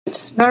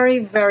It's very,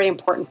 very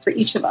important for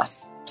each of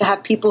us to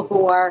have people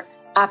who are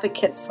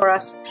advocates for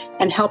us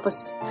and help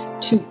us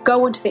to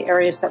go into the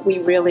areas that we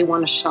really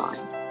want to shine.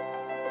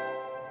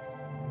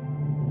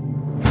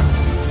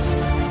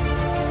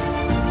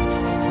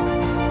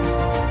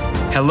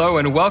 Hello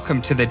and welcome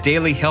to the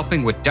Daily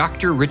Helping with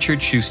Dr. Richard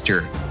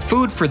Schuster.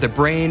 Food for the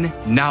brain,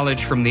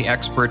 knowledge from the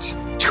experts,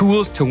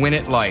 tools to win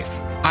at life.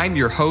 I'm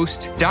your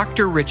host,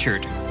 Dr.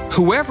 Richard.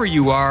 Whoever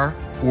you are,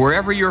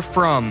 wherever you're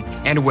from,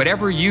 and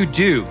whatever you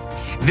do,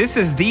 this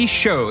is the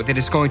show that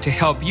is going to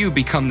help you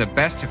become the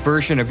best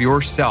version of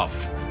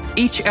yourself.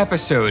 Each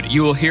episode,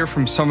 you will hear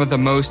from some of the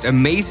most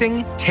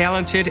amazing,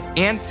 talented,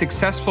 and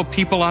successful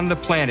people on the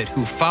planet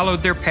who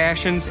followed their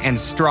passions and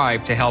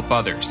strive to help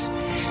others.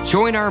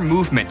 Join our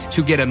movement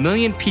to get 1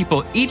 million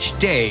people each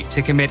day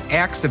to commit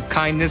acts of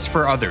kindness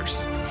for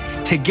others.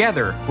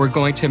 Together, we're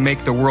going to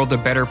make the world a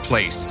better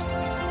place.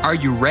 Are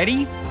you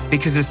ready?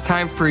 Because it's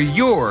time for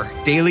your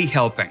Daily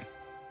Helping.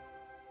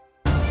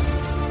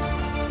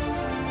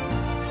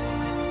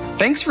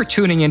 Thanks for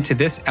tuning into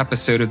this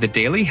episode of the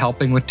Daily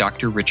Helping with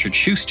Dr. Richard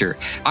Schuster.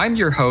 I'm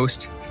your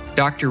host,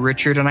 Dr.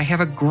 Richard, and I have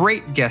a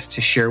great guest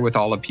to share with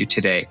all of you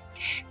today.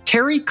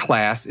 Terri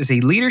Klass is a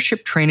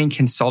leadership training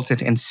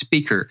consultant and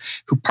speaker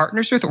who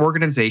partners with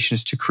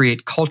organizations to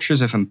create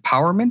cultures of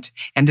empowerment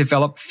and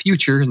develop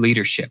future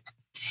leadership.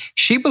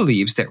 She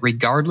believes that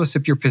regardless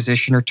of your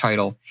position or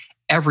title,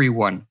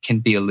 everyone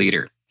can be a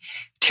leader.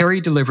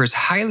 Terri delivers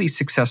highly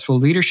successful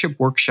leadership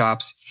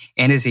workshops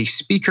and is a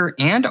speaker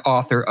and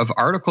author of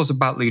articles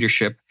about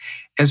leadership,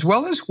 as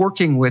well as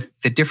working with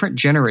the different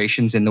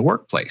generations in the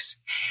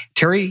workplace.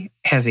 Terri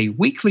has a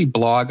weekly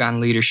blog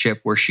on leadership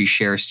where she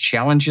shares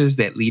challenges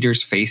that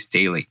leaders face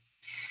daily.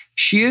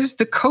 She is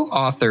the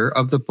co-author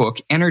of the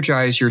book,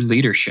 Energize Your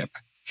Leadership.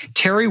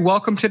 Terri,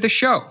 welcome to the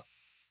show.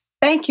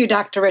 Thank you,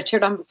 Dr.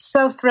 Richard. I'm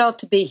so thrilled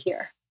to be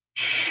here.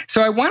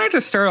 So I wanted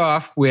to start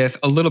off with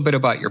a little bit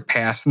about your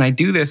past, and I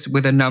do this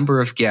with a number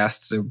of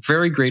guests. I'm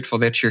very grateful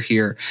that you're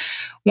here.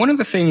 One of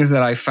the things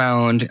that I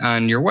found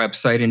on your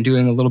website in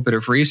doing a little bit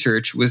of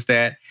research was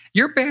that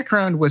your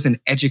background was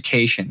in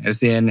education,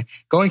 as in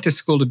going to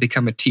school to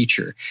become a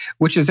teacher,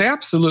 which is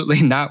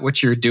absolutely not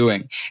what you're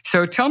doing.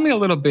 So tell me a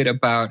little bit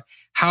about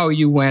how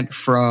you went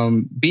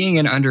from being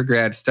an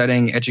undergrad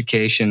studying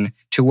education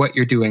to what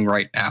you're doing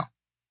right now.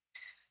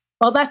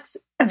 Well, that's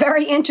a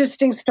very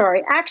interesting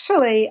story.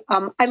 Actually,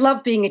 I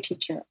love being a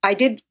teacher. I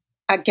did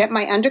get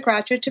my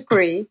undergraduate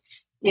degree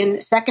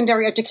in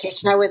secondary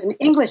education. I was an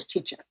English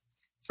teacher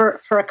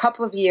for a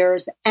couple of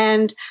years,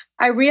 and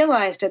I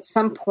realized at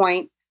some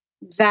point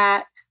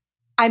that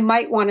I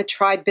might want to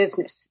try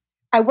business.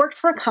 I worked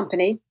for a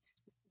company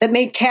that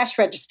made cash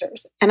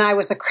registers, and I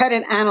was a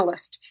credit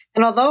analyst.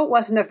 And although it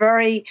wasn't a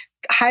very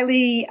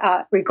highly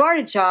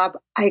regarded job,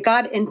 I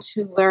got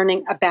into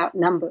learning about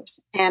numbers.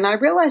 And I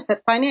realized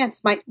that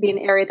finance might be an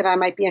area that I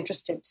might be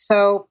interested.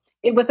 So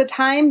it was a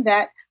time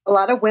that a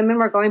lot of women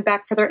were going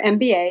back for their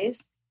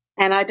MBAs,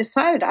 and I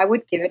decided I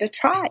would give it a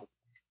try.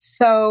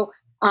 So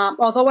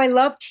although I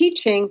love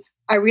teaching,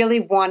 I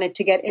really wanted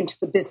to get into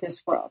the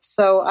business world.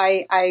 So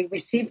I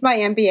received my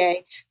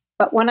MBA,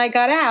 but when I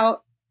got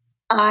out,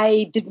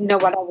 I didn't know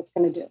what I was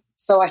going to do.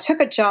 So I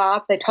took a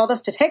job. They told us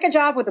to take a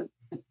job with the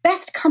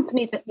best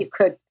company that you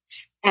could.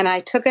 And I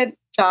took a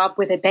job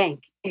with a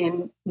bank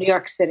in New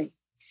York City.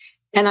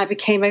 And I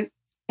became an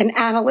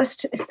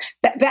analyst,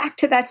 back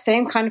to that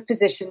same kind of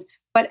position.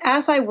 But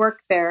as I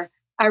worked there,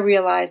 I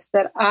realized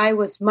that I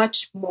was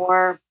much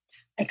more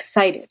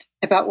excited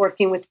about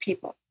working with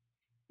people.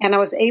 And I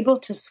was able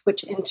to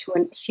switch into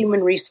a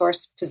human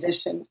resource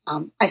position.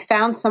 I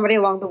found somebody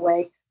along the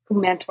way who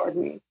mentored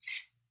me.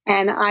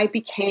 And I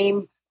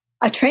became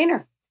a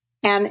trainer.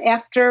 And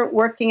after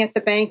working at the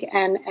bank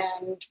and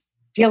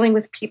dealing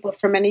with people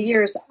for many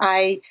years,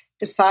 I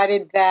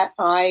decided that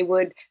I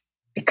would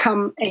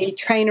become a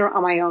trainer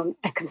on my own,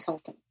 a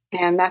consultant.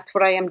 And that's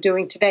what I am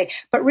doing today.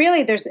 But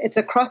really, it's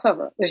a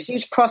crossover. There's a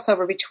huge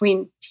crossover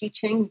between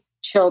teaching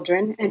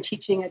children and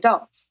teaching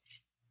adults.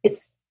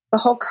 It's the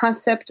whole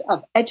concept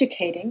of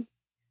educating,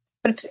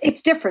 but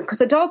it's different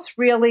because adults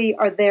really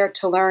are there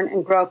to learn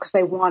and grow because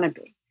they want to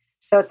be.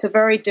 So it's a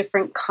very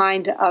different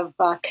kind of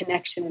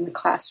connection in the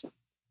classroom.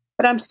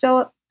 But I'm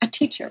still a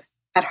teacher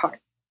at heart.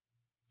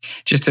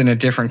 Just in a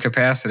different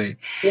capacity.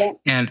 Yeah.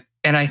 And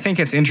I think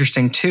it's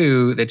interesting,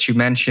 too, that you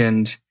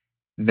mentioned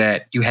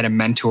that you had a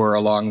mentor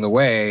along the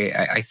way.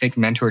 I think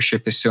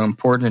mentorship is so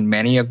important. And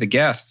many of the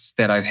guests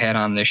that I've had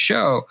on this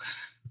show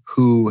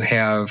who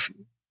have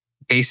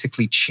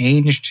basically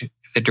changed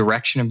the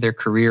direction of their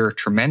career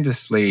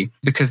tremendously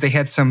because they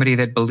had somebody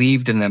that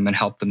believed in them and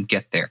helped them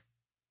get there.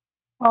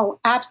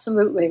 Oh,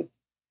 absolutely.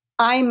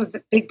 I'm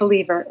a big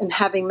believer in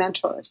having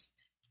mentors.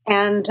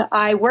 And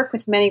I work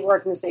with many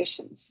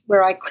organizations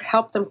where I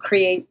help them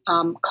create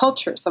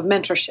cultures of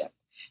mentorship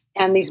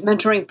and these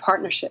mentoring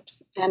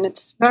partnerships. And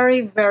it's very,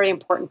 very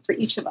important for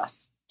each of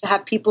us to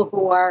have people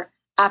who are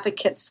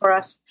advocates for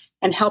us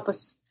and help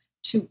us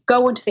to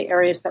go into the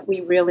areas that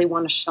we really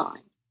want to shine.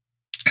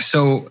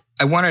 So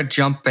I want to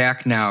jump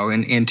back now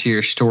into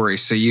your story.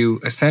 So you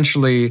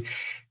essentially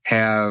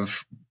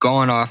have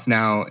gone off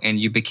now and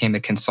you became a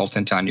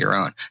consultant on your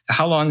own.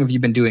 How long have you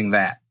been doing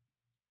that?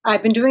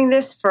 I've been doing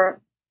this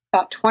for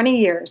about 20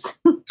 years.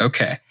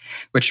 Okay,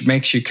 which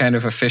makes you kind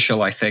of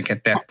official, I think,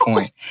 at that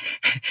point.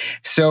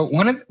 So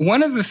one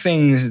of the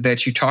things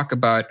that you talk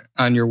about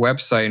on your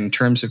website in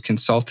terms of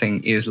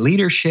consulting is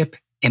leadership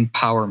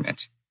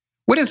empowerment.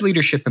 What does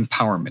leadership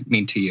empowerment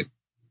mean to you?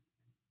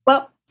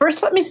 Well,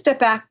 first, let me step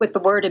back with the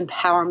word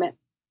empowerment,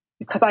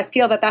 because I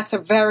feel that that's a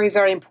very,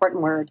 very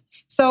important word.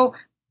 So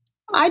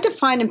I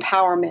define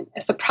empowerment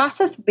as the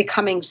process of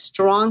becoming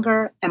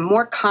stronger and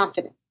more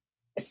confident,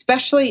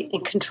 especially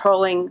in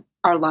controlling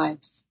our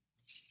lives.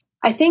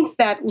 I think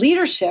that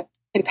leadership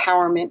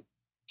empowerment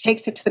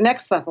takes it to the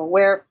next level,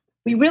 where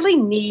we really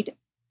need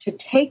to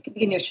take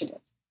the initiative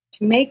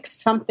to make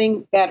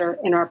something better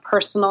in our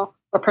personal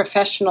or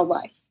professional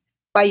life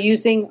by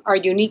using our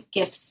unique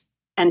gifts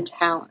and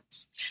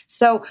talents.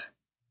 So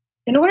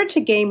in order to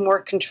gain more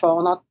control,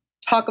 and I'll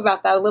talk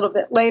about that a little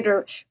bit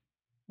later,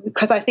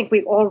 because I think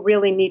we all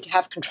really need to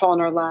have control in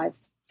our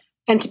lives,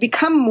 and to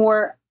become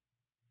more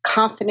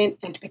confident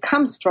and to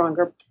become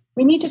stronger,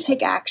 we need to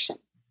take action.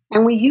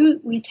 And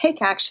we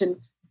take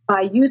action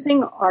by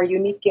using our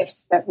unique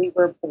gifts that we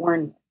were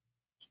born with.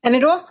 And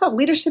it also,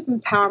 leadership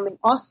empowerment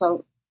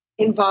also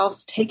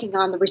involves taking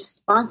on the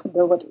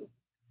responsibility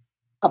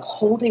of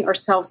holding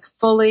ourselves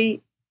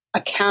fully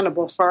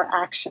accountable for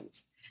our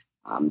actions.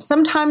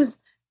 Sometimes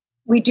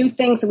we do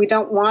things and we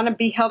don't want to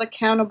be held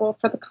accountable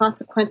for the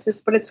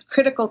consequences, but it's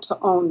critical to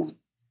own them.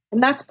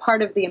 And that's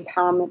part of the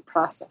empowerment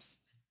process.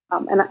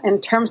 And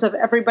in terms of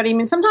everybody, I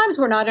mean, sometimes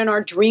we're not in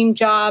our dream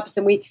jobs,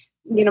 and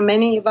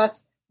many of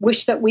us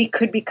wish that we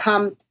could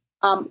become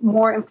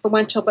more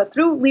influential, but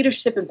through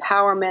leadership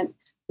empowerment,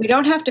 we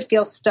don't have to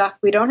feel stuck.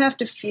 We don't have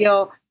to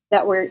feel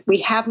that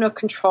we have no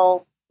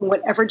control in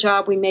whatever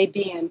job we may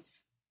be in,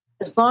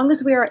 as long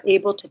as we are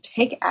able to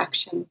take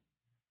action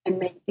and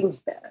make things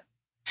better.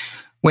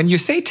 When you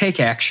say take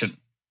action,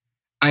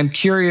 I'm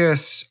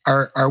curious,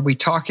 are we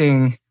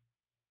talking,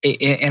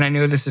 and I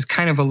know this is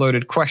kind of a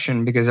loaded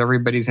question because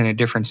everybody's in a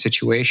different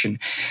situation.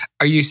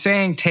 Are you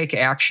saying take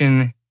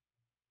action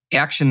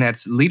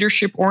that's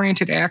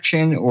leadership-oriented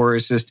action, or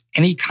is this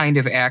any kind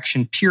of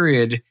action,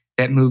 period,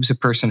 that moves a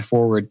person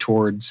forward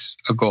towards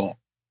a goal?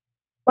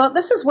 Well,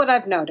 this is what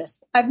I've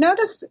noticed. I've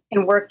noticed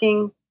in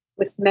working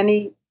with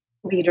many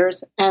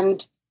leaders,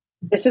 and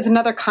this is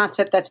another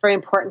concept that's very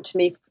important to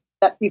me,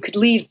 that you could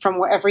lead from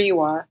wherever you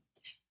are.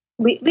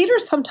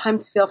 Leaders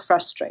sometimes feel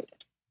frustrated.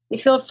 They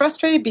feel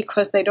frustrated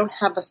because they don't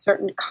have a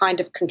certain kind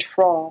of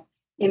control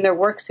in their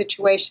work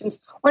situations,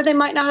 or they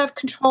might not have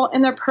control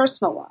in their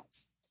personal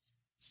lives.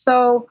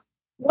 So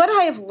what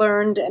I have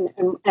learned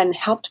and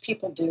helped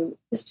people do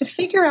is to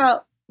figure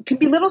out, it could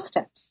be little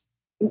steps,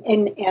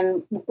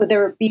 and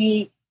whether it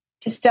be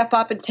to step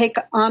up and take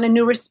on a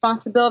new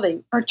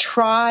responsibility or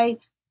try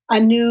a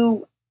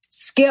new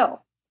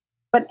skill,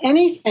 but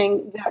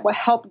anything that will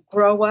help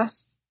grow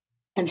us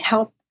and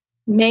help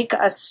make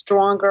us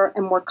stronger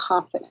and more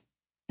confident.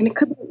 And it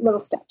could be little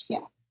steps, yeah.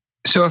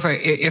 So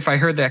if I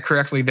heard that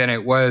correctly, then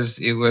it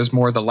was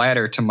more the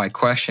latter to my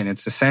question.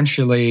 It's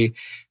essentially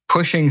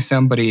pushing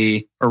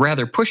somebody, or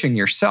rather pushing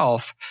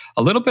yourself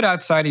a little bit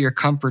outside of your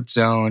comfort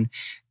zone,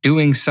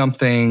 doing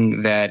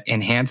something that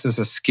enhances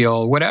a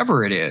skill,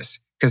 whatever it is,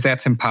 because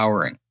that's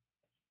empowering.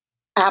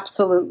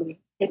 Absolutely.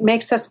 It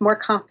makes us more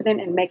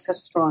confident and makes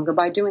us stronger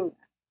by doing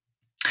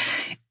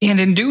that. And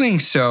in doing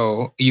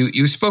so,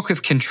 you spoke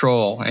of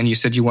control, and you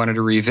said you wanted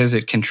to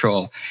revisit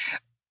control.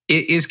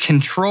 Is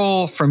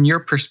control, from your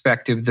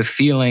perspective, the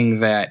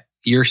feeling that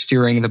you're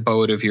steering the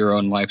boat of your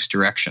own life's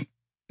direction?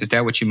 Is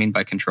that what you mean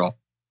by control?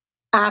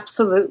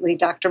 Absolutely,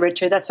 Dr.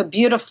 Richard. That's a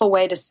beautiful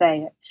way to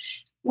say it.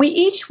 We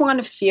each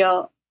want to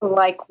feel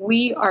like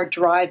we are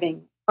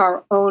driving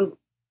our own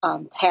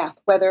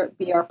path, whether it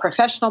be our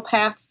professional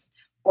paths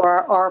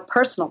or our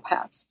personal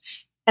paths.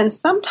 And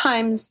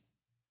sometimes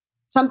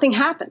something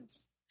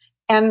happens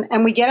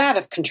and we get out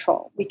of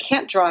control. We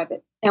can't drive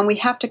it, and we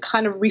have to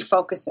kind of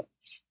refocus it.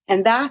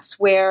 And that's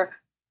where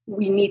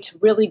we need to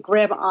really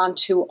grab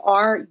onto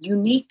our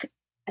unique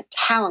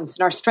talents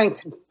and our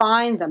strengths and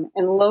find them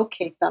and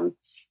locate them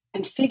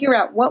and figure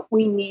out what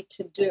we need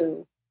to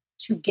do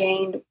to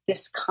gain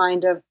this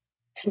kind of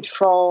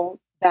control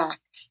back.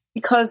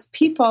 Because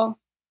people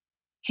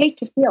hate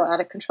to feel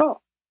out of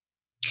control.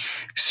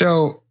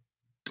 So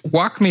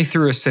walk me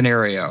through a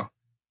scenario.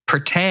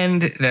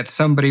 Pretend that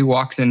somebody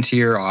walks into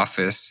your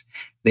office.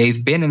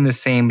 They've been in the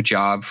same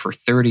job for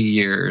 30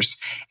 years,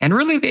 and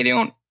really they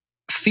don't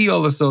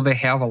feel as though they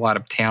have a lot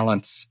of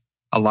talents,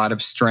 a lot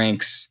of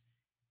strengths.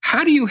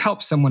 How do you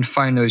help someone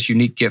find those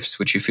unique gifts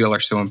which you feel are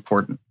so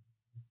important?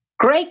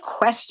 Great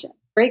question.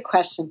 Great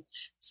question.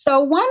 So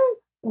one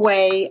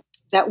way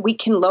that we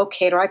can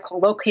locate, or I call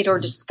locate or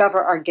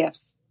discover our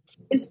gifts,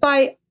 is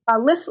by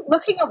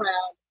looking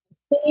around,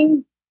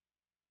 seeing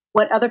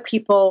what other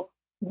people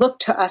look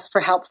to us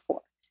for help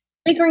for,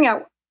 figuring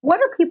out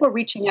what are people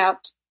reaching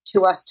out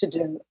to us to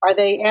do. Are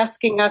they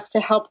asking us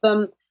to help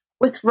them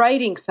with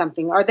writing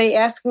something? Are they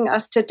asking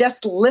us to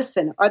just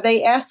listen? Are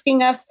they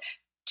asking us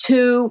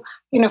to,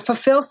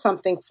 fulfill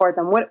something for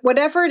them?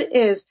 Whatever it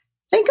is,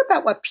 think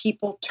about what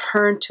people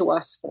turn to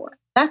us for.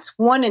 That's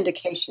one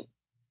indication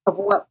of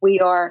what we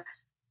are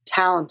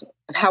talented,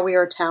 of how we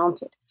are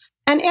talented.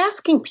 And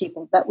asking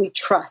people that we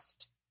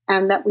trust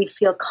and that we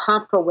feel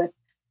comfortable with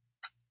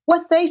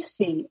what they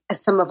see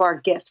as some of our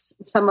gifts,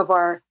 some of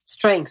our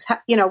strengths,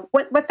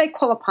 what they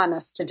call upon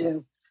us to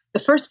do. The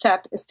first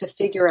step is to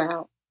figure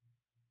out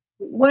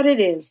what it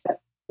is that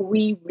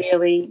we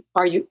really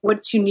are,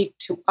 what's unique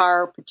to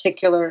our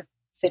particular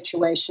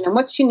situation and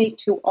what's unique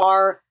to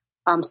our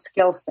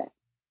skill set.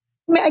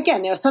 I mean,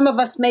 again, some of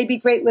us may be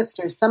great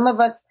listeners. Some of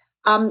us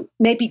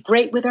may be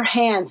great with our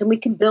hands and we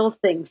can build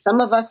things. Some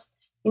of us,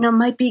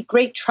 might be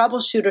great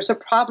troubleshooters or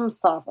problem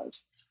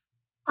solvers.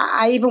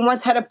 I even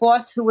once had a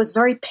boss who was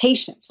very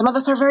patient. Some of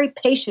us are very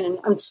patient and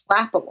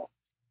unflappable.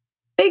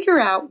 Figure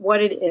out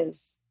what it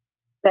is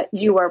that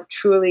you are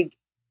truly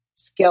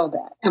skilled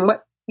at and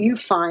what you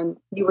find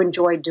you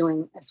enjoy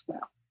doing as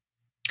well.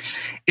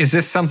 Is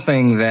this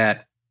something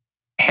that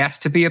has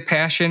to be a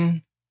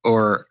passion?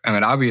 Or,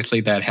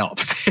 obviously that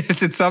helps.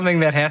 Is it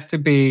something that has to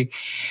be,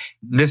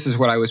 this is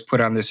what I was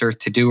put on this earth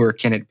to do, or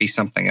can it be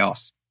something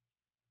else?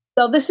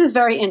 So this is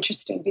very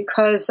interesting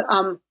because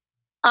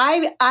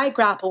I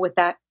grapple with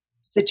that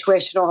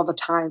situation all the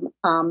time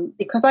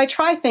because I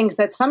try things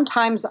that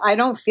sometimes I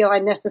don't feel I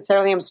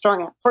necessarily am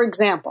strong at. For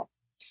example,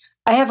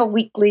 I have a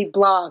weekly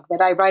blog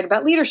that I write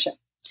about leadership.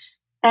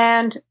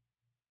 And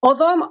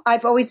although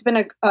I've always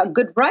been a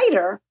good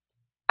writer,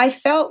 I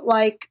felt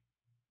like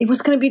it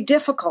was going to be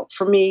difficult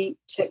for me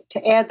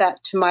to add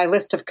that to my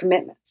list of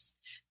commitments.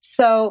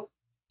 So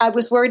I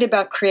was worried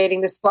about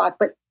creating this blog.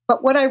 But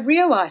what I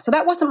realized, so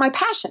that wasn't my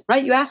passion,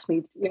 right? You asked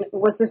me,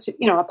 was this,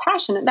 a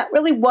passion? And that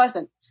really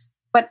wasn't.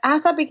 But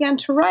as I began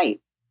to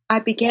write, I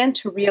began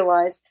to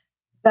realize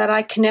that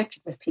I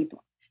connected with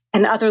people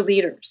and other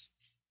leaders.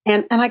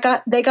 And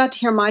they got to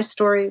hear my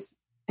stories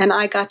and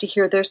I got to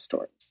hear their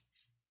stories.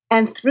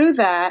 And through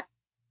that,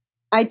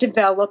 I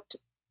developed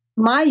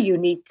my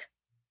unique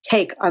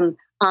take on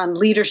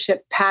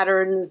leadership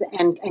patterns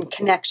and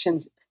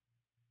connections.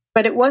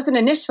 But it wasn't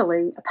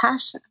initially a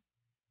passion.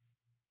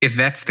 If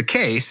that's the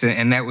case,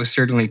 and that was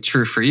certainly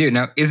true for you,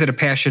 now, is it a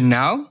passion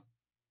now?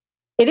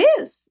 It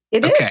is.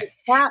 It okay.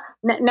 is.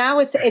 Now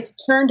it's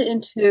turned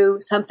into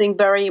something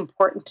very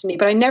important to me.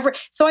 But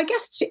so I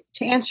guess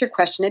to answer your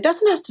question, it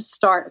doesn't have to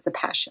start as a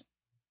passion.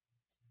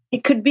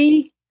 It could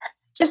be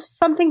just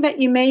something that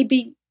you may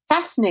be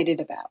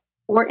fascinated about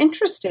or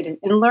interested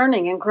in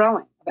learning and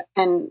growing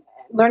and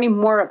learning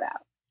more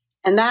about.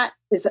 And that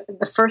is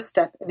the first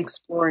step in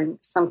exploring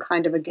some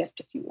kind of a gift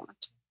if you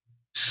want.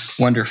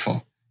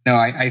 Wonderful. No,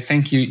 I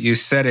think you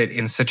said it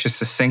in such a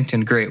succinct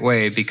and great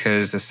way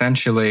because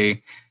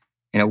essentially,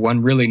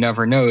 one really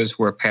never knows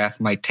where a path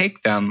might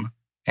take them.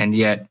 And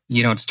yet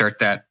you don't start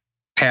that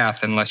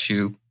path unless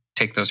you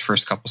take those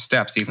first couple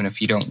steps, even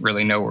if you don't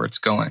really know where it's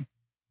going.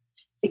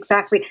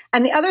 Exactly.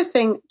 And the other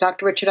thing,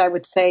 Dr. Richard, I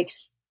would say,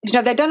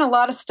 they've done a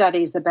lot of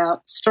studies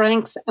about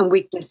strengths and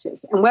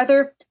weaknesses and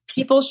whether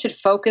people should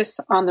focus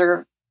on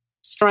their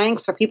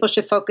strengths or people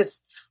should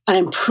focus on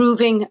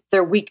improving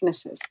their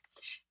weaknesses.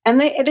 And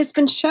it has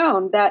been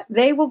shown that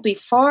they will be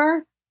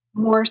far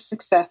more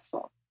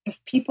successful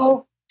if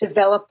people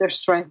develop their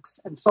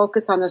strengths and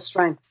focus on their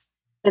strengths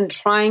than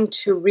trying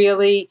to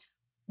really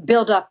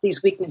build up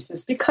these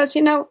weaknesses. Because,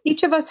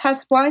 each of us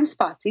has blind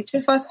spots. Each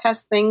of us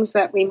has things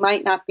that we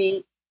might not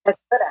be as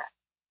good at.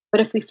 But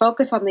if we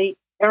focus on the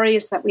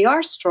areas that we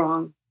are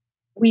strong,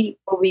 we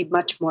will be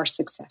much more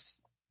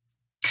successful.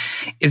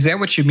 Is that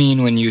what you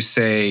mean when you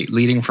say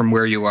leading from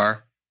where you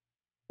are?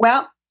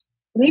 Well,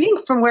 leading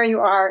from where you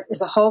are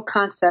is a whole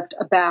concept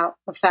about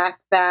the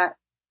fact that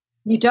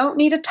you don't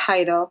need a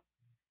title,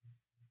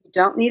 you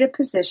don't need a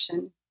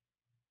position,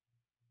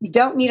 you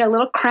don't need a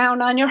little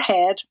crown on your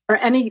head or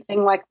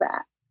anything like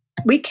that.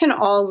 We can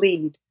all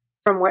lead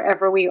from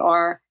wherever we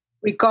are,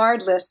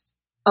 regardless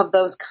of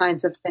those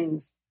kinds of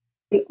things.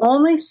 The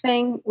only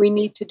thing we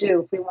need to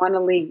do if we want to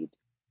lead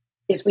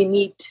is we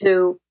need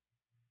to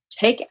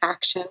take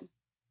action,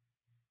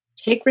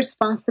 take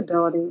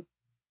responsibility,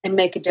 and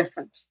make a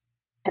difference.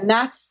 And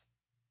that's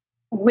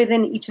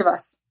within each of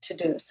us to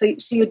do. So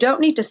you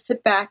don't need to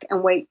sit back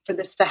and wait for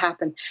this to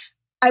happen.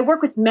 I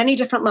work with many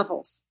different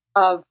levels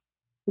of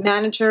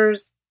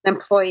managers,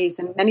 employees,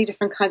 and many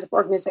different kinds of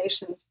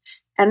organizations.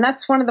 And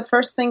that's one of the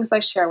first things I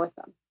share with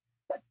them.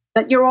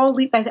 That you're all,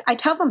 I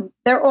tell them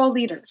they're all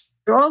leaders.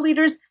 They're all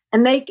leaders,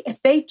 and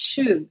if they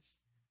choose,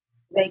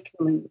 they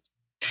can lead.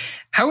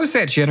 How is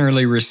that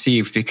generally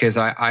received? Because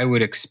I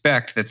would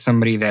expect that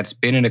somebody that's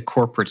been in a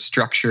corporate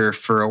structure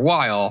for a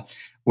while,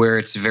 where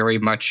it's very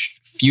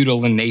much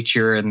feudal in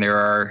nature, and there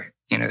are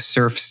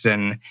serfs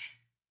and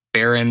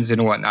barons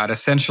and whatnot,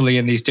 essentially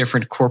in these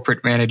different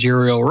corporate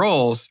managerial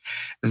roles,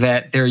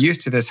 that they're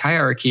used to this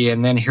hierarchy.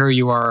 And then here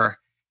you are,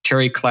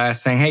 Terri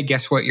Klass, saying, "Hey,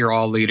 guess what? You're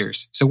all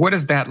leaders." So what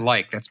is that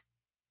like? That's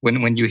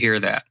when you hear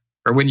that,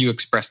 or when you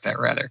express that,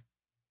 rather.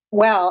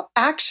 Well,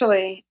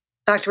 actually,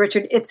 Dr.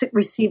 Richard, it's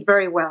received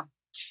very well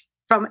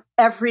from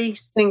every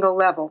single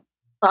level.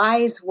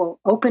 Eyes will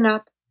open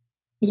up,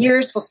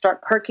 ears will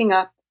start perking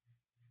up,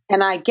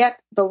 and I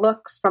get the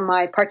look from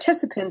my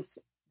participants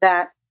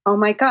that, oh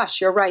my gosh,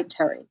 you're right,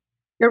 Terri.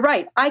 You're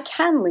right. I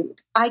can lead.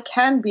 I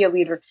can be a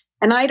leader,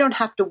 and I don't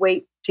have to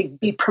wait to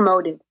be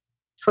promoted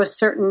to a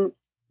certain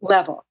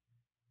level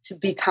to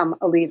become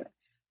a leader.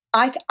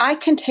 I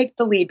can take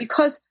the lead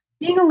because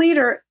being a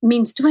leader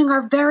means doing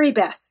our very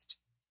best,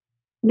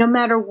 no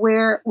matter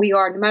where we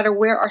are, no matter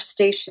where our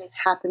station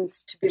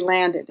happens to be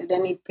landed at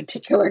any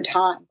particular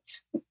time.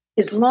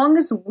 As long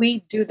as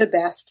we do the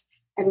best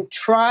and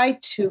try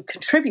to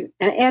contribute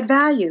and add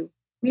value,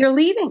 we are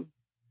leading.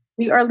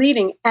 We are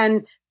leading.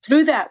 And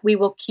through that, we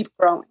will keep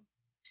growing.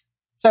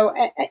 So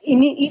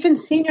even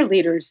senior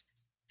leaders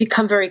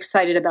become very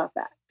excited about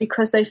that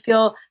because they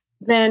feel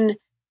then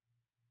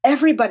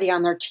everybody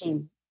on their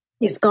team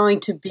is going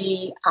to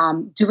be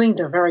doing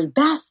their very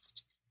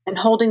best and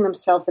holding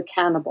themselves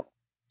accountable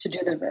to do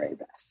their very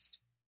best.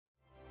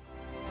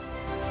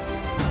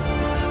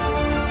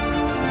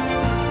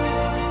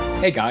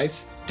 Hey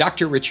guys,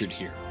 Dr. Richard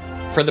here.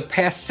 For the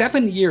past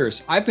 7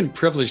 years, I've been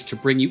privileged to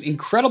bring you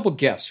incredible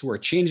guests who are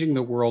changing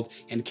the world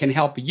and can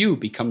help you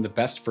become the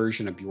best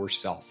version of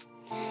yourself.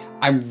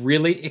 I'm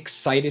really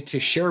excited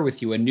to share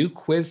with you a new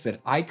quiz that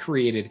I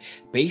created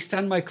based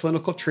on my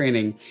clinical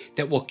training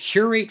that will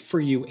curate for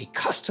you a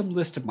custom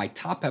list of my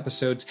top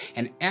episodes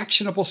and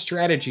actionable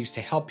strategies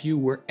to help you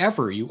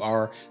wherever you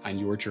are on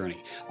your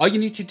journey. All you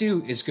need to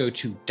do is go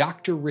to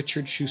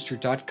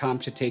drrichardschuster.com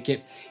to take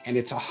it, and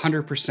it's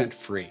 100%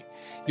 free.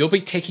 You'll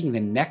be taking the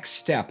next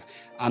step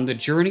on the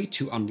journey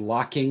to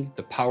unlocking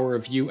the power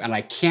of you, and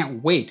I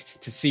can't wait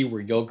to see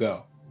where you'll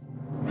go.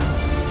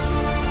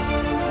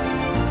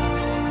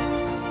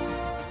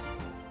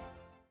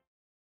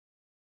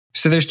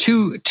 So there's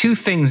two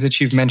things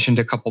that you've mentioned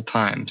a couple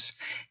times.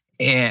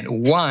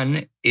 And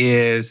one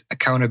is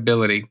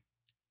accountability.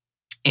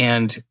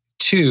 And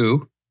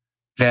two,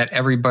 that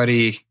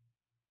everybody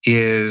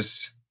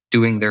is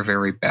doing their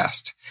very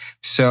best.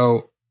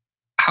 So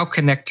how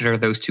connected are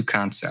those two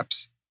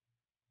concepts?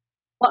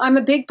 Well, I'm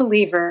a big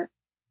believer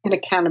in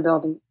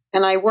accountability,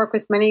 and I work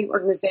with many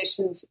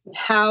organizations in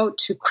how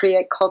to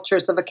create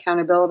cultures of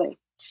accountability.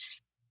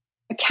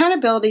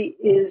 Accountability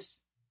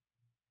is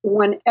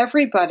when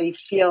everybody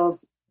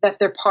feels that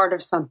they're part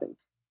of something,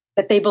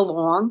 that they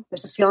belong.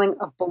 There's a feeling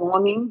of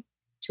belonging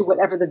to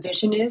whatever the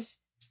vision is,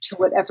 to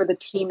whatever the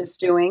team is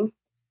doing.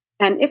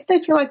 And if they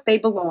feel like they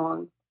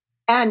belong,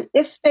 and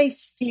if they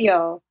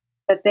feel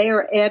that they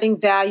are adding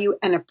value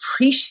and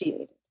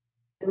appreciated,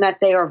 and that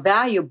they are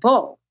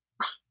valuable,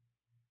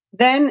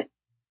 then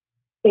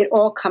it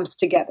all comes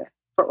together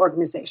for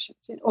organizations.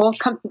 It all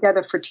comes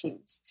together for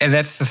teams. And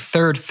that's the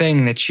third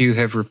thing that you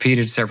have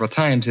repeated several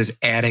times is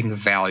adding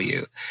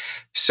value.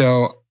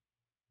 So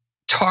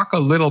talk a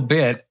little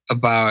bit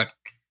about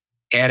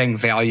adding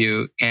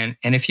value and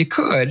if you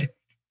could,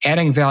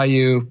 adding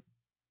value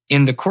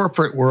in the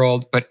corporate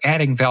world, but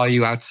adding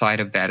value outside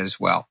of that as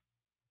well.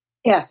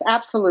 Yes,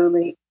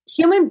 absolutely.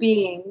 Human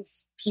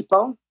beings,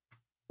 people,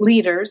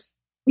 leaders,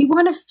 we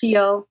want to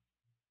feel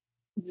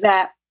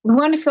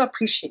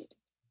appreciated.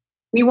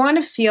 We want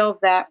to feel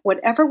that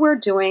whatever we're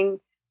doing,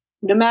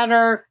 no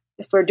matter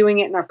if we're doing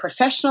it in our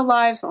professional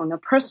lives or in our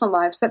personal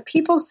lives, that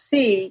people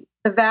see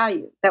the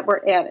value that we're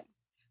adding.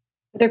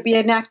 Whether it be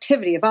an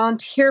activity, a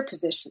volunteer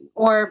position,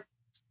 or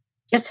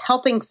just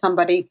helping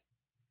somebody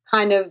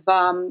kind of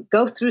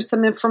go through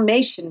some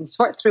information and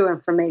sort through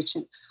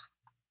information.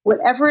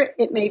 Whatever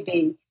it may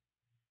be,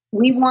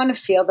 we want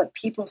to feel that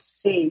people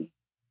see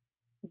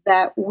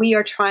that we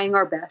are trying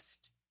our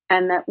best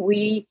and that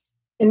we,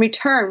 in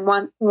return,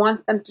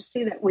 want them to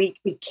see that we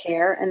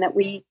care and that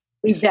we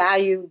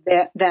value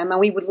them, and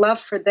we would love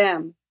for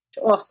them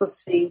to also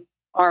see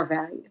our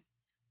value.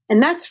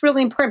 And that's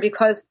really important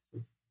because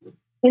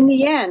in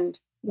the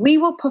end, we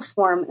will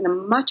perform in a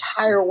much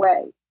higher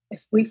way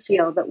if we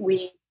feel that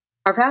we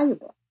are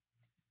valuable.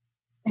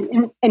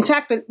 And in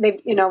fact,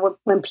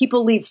 when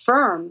people leave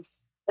firms,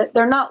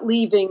 they're not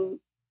leaving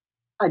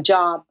a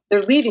job.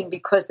 They're leaving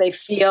because they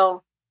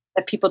feel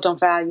that people don't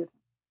value them.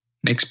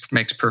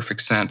 Makes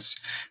perfect sense.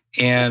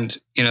 And,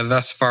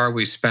 thus far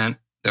we've spent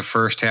the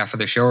first half of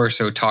the show or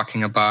so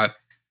talking about,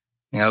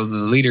 the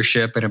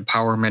leadership and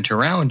empowerment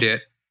around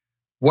it.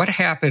 What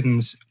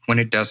happens when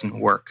it doesn't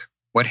work?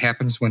 What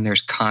happens when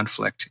there's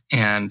conflict?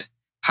 And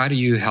how do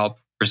you help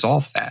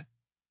resolve that?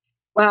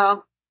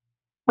 Well,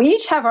 we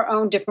each have our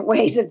own different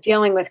ways of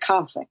dealing with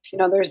conflict.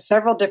 There's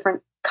several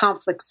different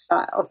conflict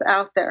styles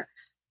out there.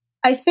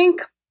 I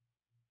think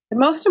the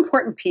most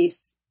important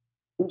piece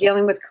in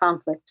dealing with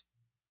conflict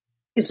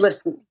is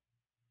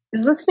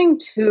listening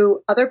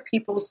to other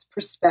people's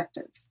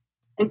perspectives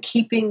and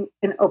keeping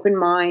an open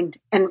mind,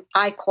 and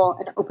I call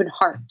an open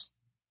heart.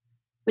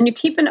 When you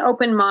keep an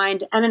open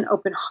mind and an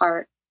open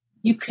heart,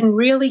 you can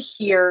really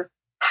hear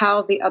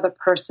how the other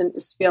person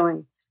is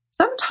feeling.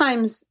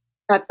 Sometimes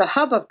at the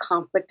hub of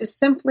conflict is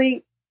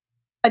simply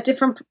a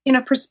different,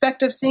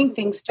 perspective, seeing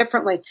things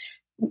differently.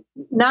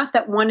 Not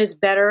that one is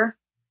better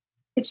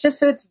It's just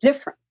that it's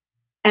different.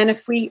 And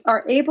if we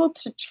are able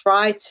to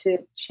try to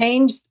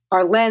change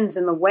our lens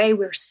in the way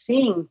we're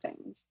seeing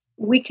things,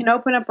 we can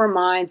open up our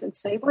minds and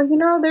say, well,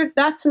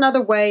 that's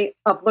another way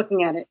of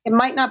looking at it. It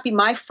might not be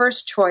my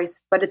first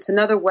choice, but it's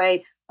another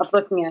way of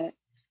looking at it.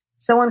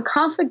 So when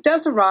conflict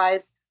does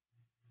arise,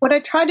 what I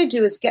try to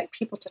do is get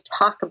people to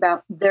talk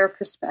about their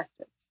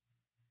perspectives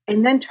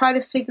and then try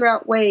to figure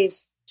out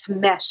ways to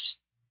mesh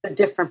the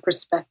different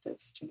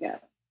perspectives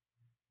together.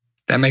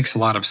 That makes a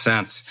lot of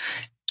sense.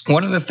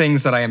 One of the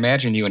things that I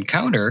imagine you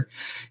encounter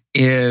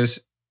is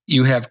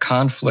you have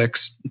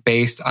conflicts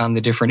based on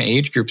the different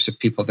age groups of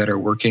people that are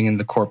working in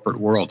the corporate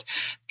world.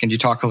 Can you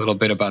talk a little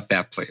bit about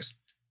that, please?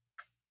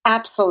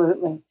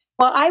 Absolutely.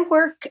 Well, I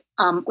work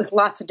with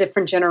lots of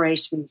different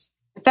generations.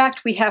 In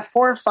fact, we have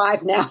 4 or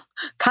 5 now,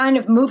 kind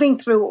of moving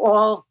through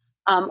all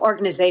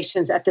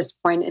organizations at this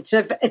point.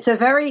 It's a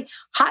very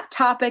hot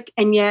topic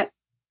and yet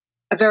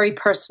a very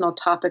personal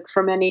topic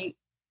for many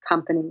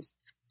companies.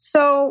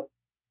 So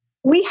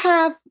we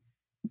have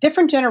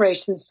different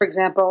generations. For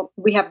example,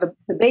 we have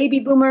the baby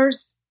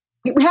boomers.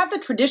 We have the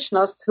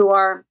traditionalists who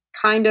are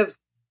kind of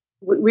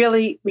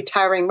really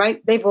retiring,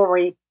 right? They've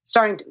already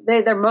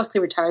they're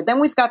mostly retired. Then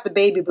we've got the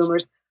baby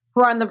boomers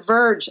who are on the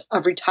verge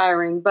of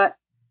retiring. But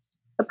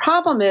the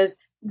problem is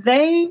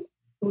they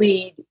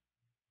lead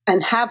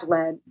and have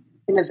led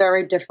in a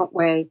very different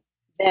way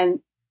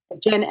than the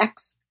Gen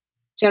X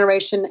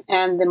generation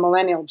and the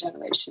millennial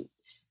generation,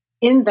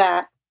 in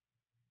that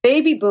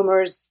baby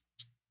boomers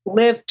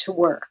live to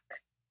work,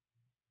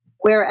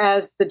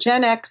 whereas the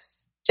Gen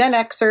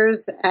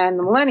Xers and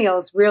the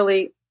millennials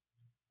really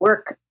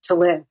work to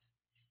live.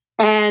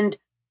 And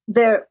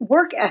their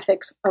work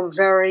ethics are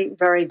very,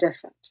 very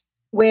different,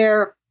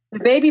 where the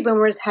baby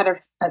boomers had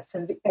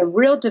a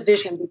real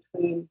division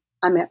between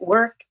I'm at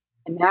work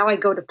and now I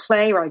go to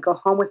play or I go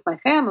home with my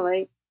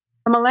family.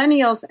 The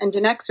millennials and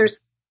Gen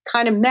Xers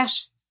kind of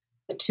mesh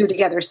the two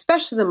together,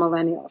 especially the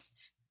millennials.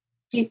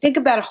 If you think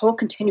about a whole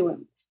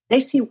continuum, they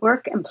see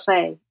work and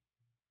play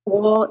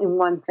all in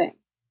one thing.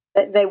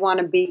 They want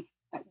to be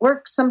at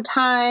work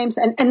sometimes,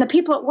 and the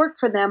people at work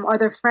for them are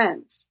their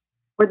friends.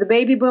 Where the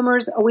baby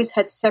boomers always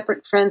had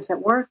separate friends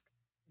at work,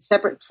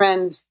 separate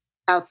friends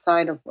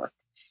outside of work.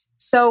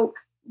 So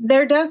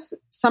there does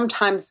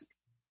sometimes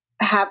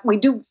we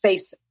do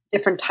face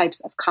different types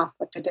of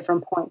conflict at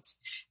different points.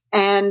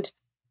 And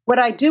what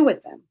I do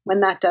with them when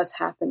that does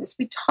happen is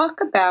we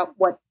talk about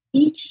what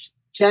each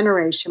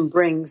generation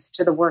brings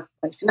to the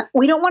workplace. And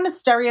we don't want to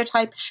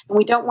stereotype and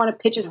we don't want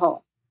to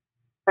pigeonhole,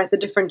 right, the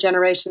different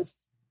generations.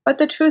 But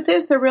the truth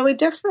is they're really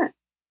different,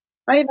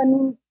 right? I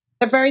mean,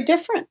 they're very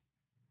different.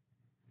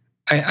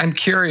 I'm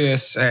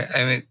curious.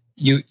 I mean,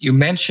 you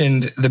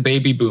mentioned the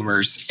baby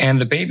boomers, and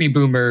the baby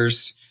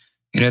boomers,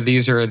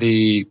 these are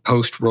the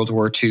post-World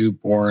War II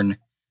born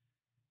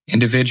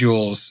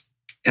individuals.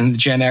 And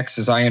Gen X,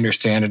 as I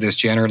understand it, is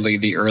generally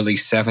the early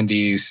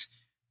 70s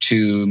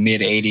to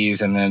mid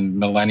 80s, and then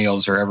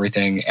millennials are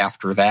everything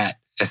after that,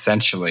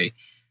 essentially.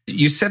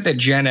 You said that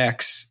Gen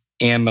X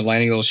and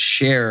millennials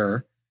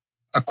share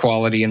a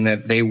quality in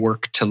that they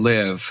work to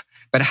live.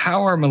 But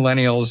how are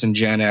millennials and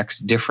Gen X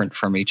different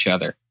from each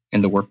other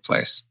in the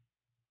workplace?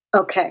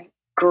 Okay,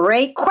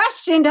 great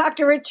question,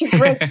 Dr. Richard.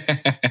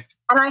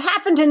 And I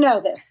happen to know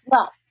this.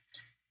 Well,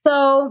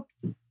 so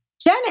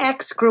Gen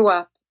X grew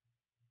up,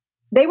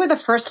 they were the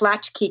first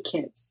latchkey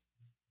kids.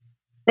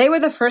 They were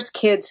the first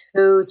kids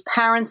whose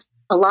parents,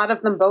 a lot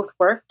of them both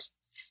worked.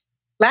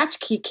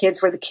 Latchkey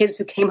kids were the kids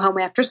who came home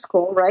after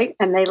school, right?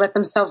 And they let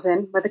themselves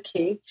in with a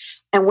key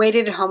and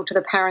waited at home till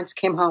their parents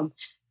came home.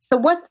 So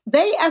what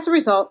they, as a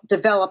result,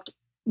 developed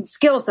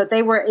skills that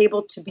they were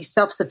able to be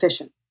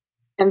self-sufficient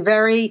and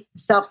very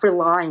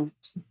self-reliant,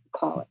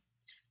 call it.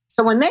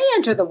 So when they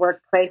enter the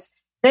workplace,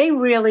 they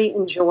really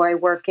enjoy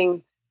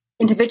working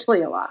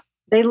individually a lot.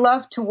 They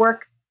love to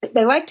work.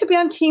 They like to be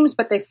on teams,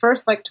 but they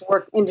first like to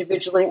work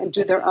individually and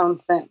do their own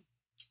thing.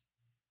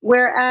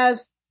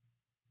 Whereas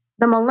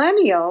the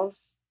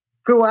millennials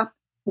grew up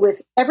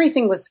with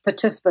everything was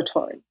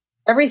participatory.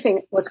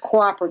 Everything was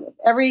cooperative.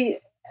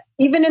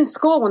 Even in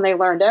school when they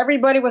learned,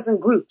 everybody was in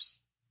groups.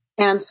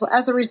 And so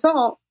as a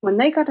result, when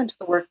they got into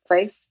the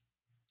workplace,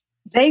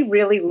 they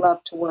really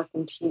love to work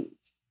in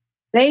teams.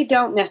 They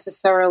don't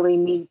necessarily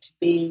need to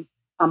be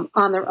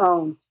on their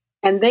own.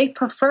 And they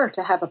prefer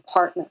to have a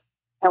partner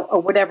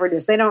or whatever it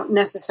is. They don't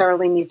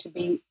necessarily need to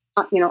be,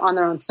 on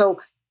their own. So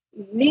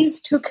these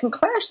two can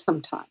clash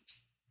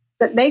sometimes.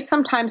 That they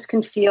sometimes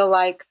can feel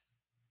like,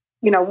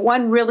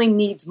 one really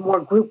needs more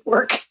group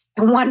work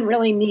and one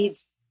really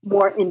needs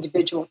more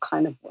individual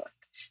kind of work.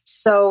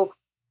 So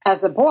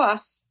as a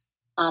boss,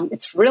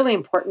 it's really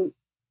important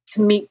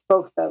to meet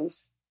both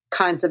those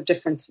kinds of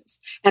differences.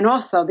 And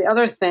also the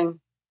other thing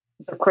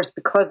is, of course,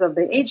 because of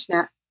the age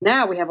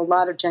now we have a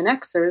lot of Gen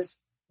Xers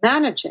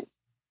managing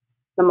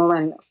the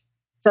millennials.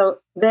 So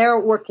they're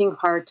working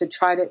hard to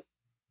try to,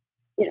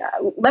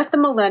 let the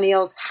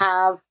millennials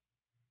have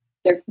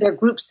their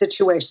group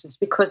situations,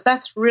 because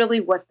that's really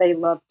what they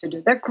love to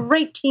do. They're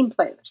great team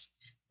players.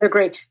 They're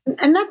great.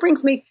 And that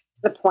brings me to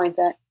the point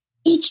that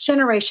Each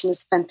generation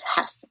is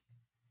fantastic.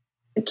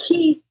 The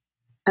key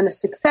and the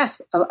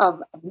success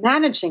of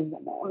managing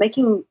them all,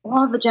 making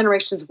all the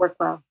generations work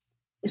well,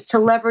 is to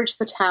leverage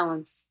the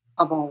talents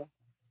of all.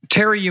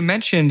 Terri, you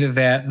mentioned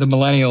that the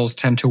millennials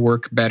tend to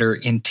work better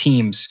in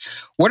teams.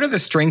 What are the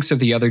strengths of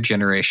the other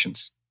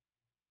generations?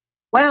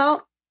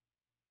 Well,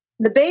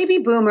 the baby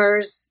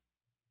boomers,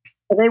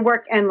 they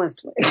work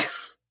endlessly.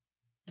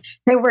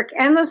 They work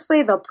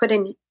endlessly. They'll put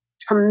in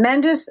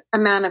tremendous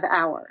amount of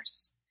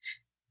hours.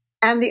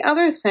 And the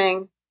other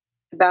thing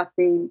about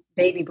the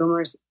baby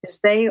boomers is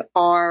they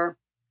have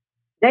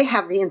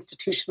the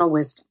institutional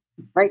wisdom,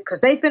 right?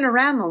 Because they've been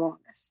around the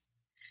longest.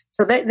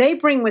 So they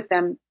bring with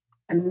them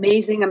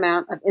amazing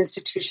amount of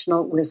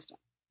institutional wisdom.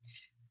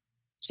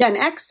 Gen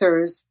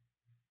Xers,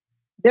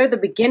 they're the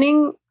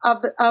beginning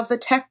of the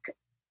tech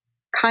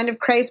kind of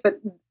craze, but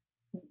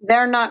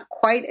they're not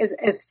quite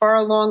as far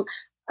along.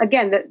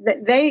 Again,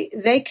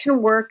 they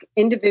can work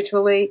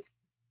individually,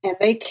 and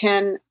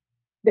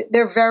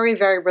they're very,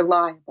 very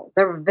reliable.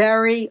 They're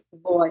very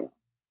loyal.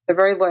 The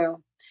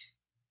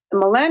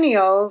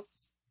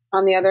millennials,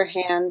 on the other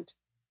hand,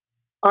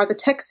 are the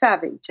tech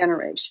savvy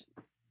generation.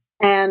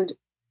 And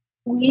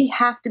we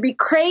have to be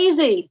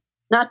crazy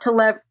not to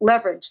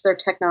leverage their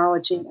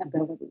technology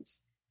abilities,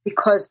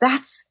 because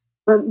that's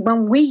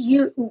when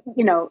we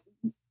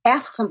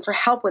ask them for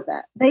help with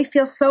that. They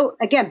feel so,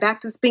 again,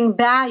 back to being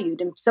valued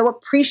and so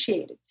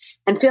appreciated,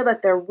 and feel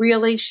that they're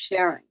really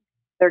sharing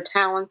their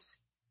talents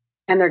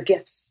and their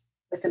gifts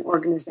with an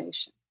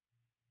organization.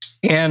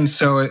 And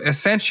so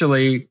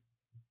essentially,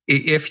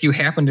 if you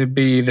happen to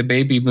be the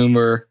baby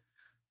boomer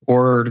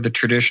or the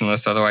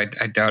traditionalist, although I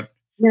doubt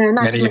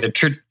many of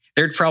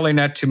there's probably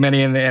not too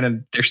many in the end,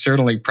 and they're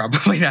certainly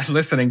probably not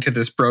listening to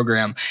this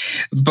program,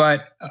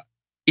 but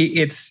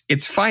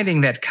it's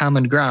finding that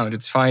common ground.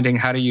 It's finding,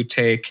 how do you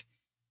take,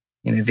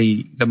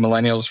 the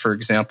millennials, for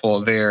example,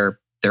 their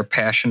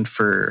passion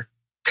for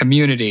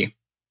community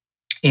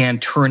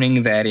and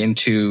turning that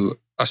into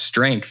a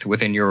strength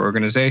within your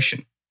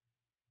organization.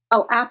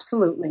 Oh,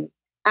 absolutely.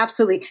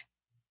 Absolutely.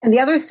 And the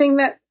other thing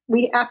that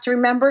we have to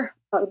remember,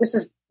 this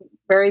is a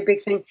very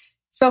big thing.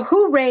 So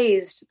who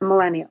raised the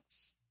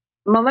millennials?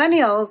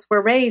 Millennials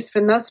were raised, for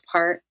the most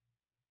part,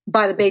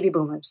 by the baby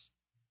boomers.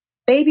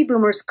 Baby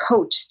boomers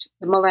coached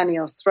the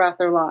millennials throughout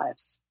their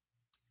lives.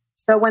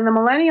 So when the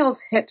millennials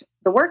hit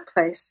the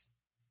workplace,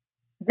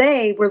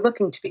 they were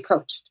looking to be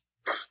coached,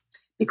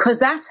 because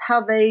that's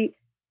how they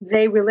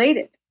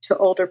related to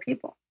older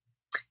people.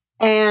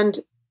 And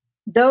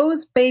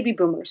those baby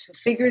boomers who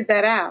figured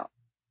that out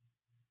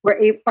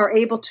are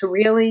able to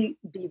really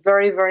be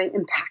very, very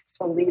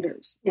impactful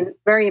leaders in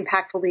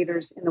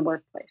the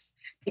workplace,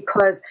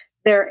 because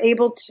they're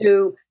able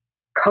to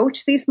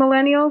coach these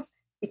millennials,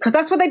 because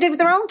that's what they did with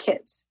their own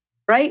kids,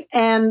 right?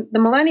 And the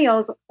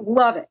millennials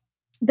love it.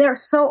 They're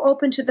so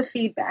open to the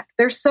feedback.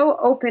 They're so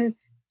open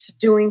to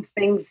doing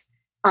things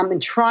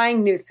and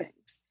trying new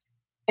things.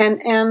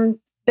 And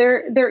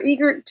they're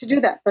eager to do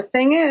that. The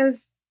thing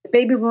is, the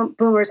baby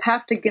boomers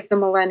have to give the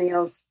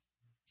millennials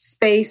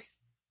space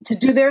to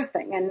do their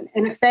thing.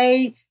 And if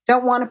they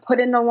don't want to put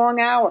in the long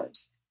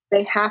hours,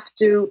 they have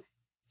to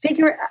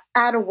figure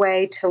out a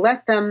way to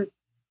let them,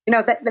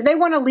 they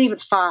want to leave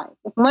at 5.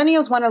 If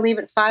millennials want to leave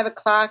at 5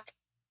 o'clock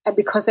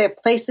because they have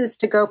places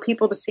to go,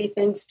 people to see,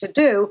 things to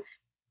do,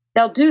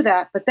 they'll do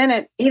that. But then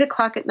at 8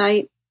 o'clock at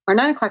night or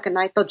 9 o'clock at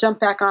night, they'll jump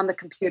back on the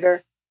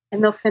computer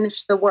and they'll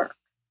finish the work.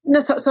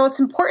 So it's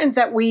important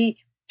that we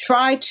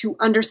try to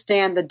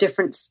understand the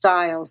different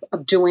styles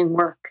of doing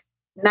work.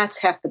 And that's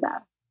half the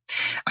battle.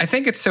 I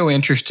think it's so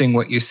interesting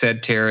what you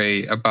said,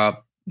 Terri,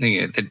 about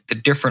the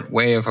different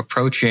way of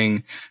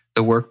approaching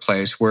the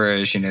workplace,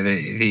 whereas,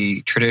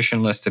 the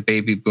traditionalist, the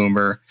baby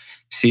boomer,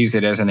 sees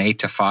it as an 8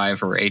 to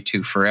 5 or 8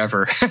 to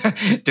forever,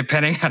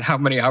 depending on how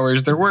many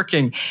hours they're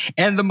working.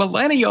 And the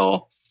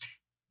millennial,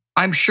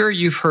 I'm sure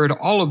you've heard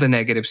all of the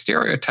negative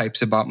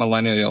stereotypes about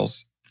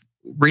millennials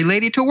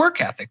related to work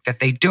ethic,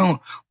 that they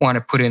don't want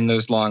to put in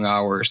those long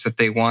hours, that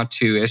they want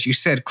to, as you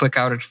said, click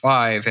out at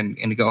 5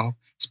 and go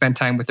spend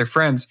time with their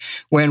friends.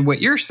 When what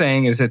you're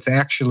saying is it's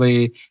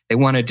actually, they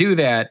want to do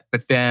that,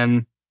 but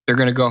then they're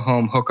going to go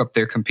home, hook up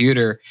their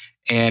computer,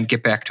 and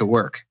get back to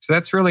work. So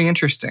that's really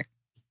interesting.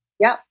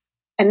 Yep.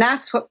 And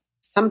that's what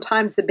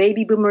sometimes the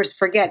baby boomers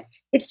forget.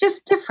 It's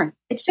just different.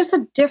 It's just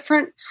a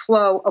different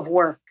flow of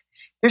work.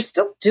 They're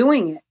still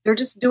doing it. They're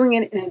just doing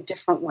it in a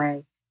different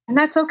way. And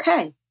that's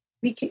okay.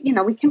 We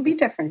can be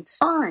different. It's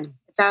fine.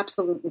 It's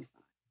absolutely fine.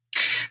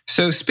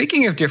 So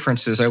speaking of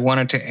differences, I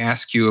wanted to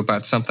ask you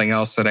about something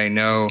else that I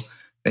know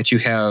that you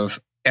have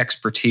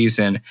expertise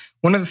in.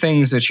 One of the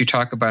things that you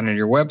talk about on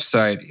your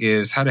website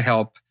is how to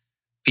help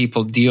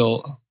people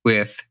deal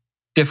with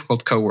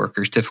difficult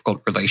coworkers,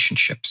 difficult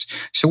relationships.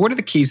 So what are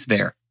the keys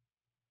there?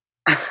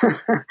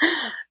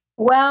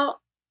 Well,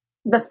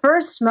 the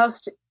first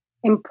most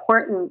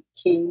important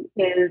key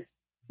is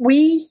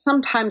we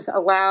sometimes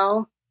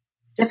allow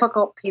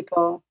difficult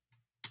people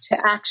to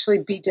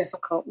actually be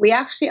difficult. We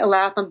actually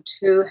allow them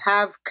to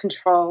have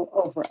control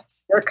over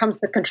us. There comes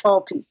the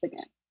control piece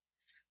again.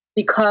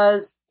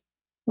 Because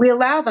we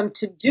allow them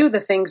to do the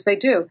things they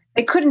do.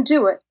 They couldn't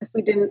do it if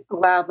we didn't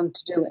allow them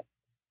to do it.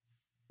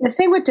 The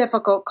thing with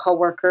difficult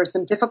coworkers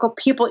and difficult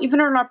people, even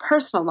in our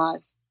personal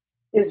lives,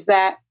 is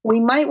that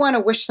we might want to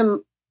wish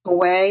them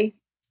away,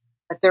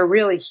 but they're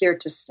really here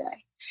to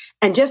stay.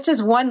 And just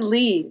as one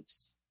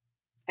leaves,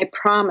 I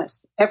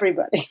promise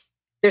everybody,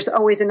 there's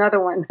always another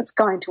one that's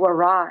going to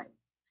arrive.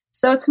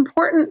 So it's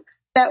important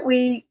that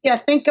we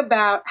think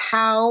about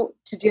how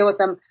to deal with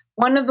them.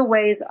 One of the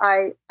ways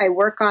I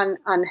work on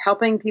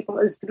helping people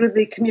is through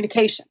the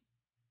communication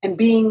and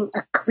being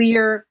a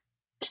clear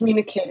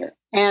communicator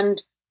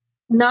and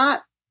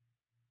not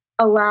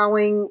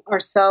allowing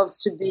ourselves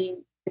to be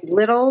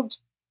belittled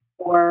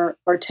or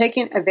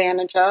taken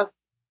advantage of,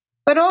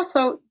 but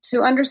also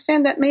to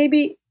understand that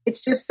maybe it's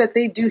just that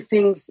they do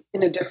things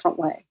in a different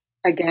way.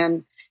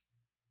 Again,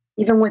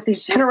 even with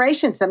these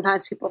generations,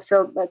 sometimes people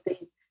feel that the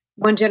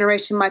one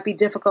generation might be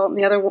difficult and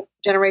the other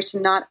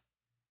generation not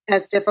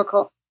as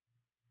difficult.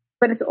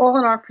 But it's all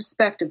in our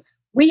perspective.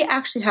 We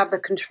actually have the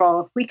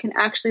control. If we can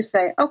actually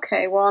say,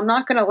 okay, well, I'm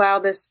not going to allow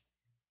this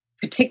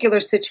particular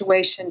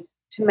situation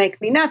to make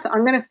me nuts.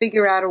 I'm going to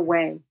figure out a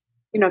way,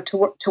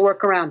 to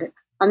work around it.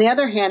 On the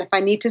other hand, if I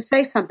need to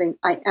say something,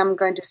 I am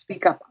going to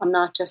speak up. I'm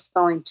not just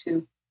going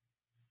to,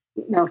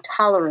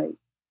 tolerate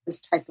this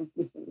type of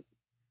behavior.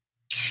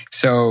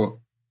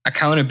 So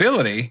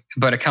accountability,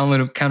 but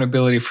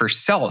accountability for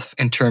self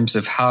in terms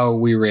of how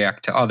we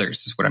react to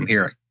others is what I'm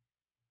hearing.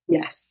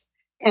 Yes.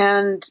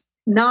 And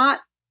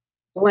not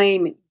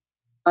blaming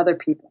other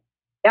people.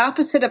 The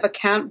opposite of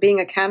being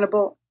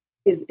accountable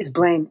is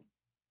blaming.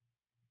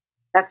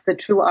 That's the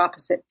true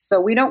opposite. So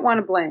we don't want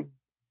to blame.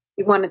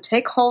 We want to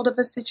take hold of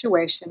a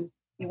situation.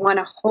 We want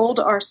to hold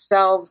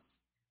ourselves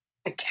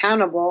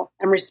accountable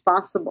and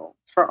responsible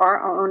for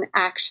our own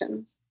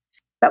actions.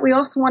 But we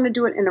also want to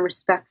do it in a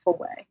respectful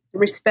way.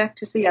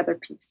 Respect is the other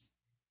piece.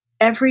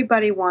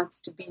 Everybody wants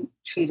to be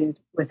treated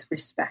with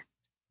respect.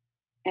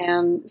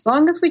 And as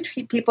long as we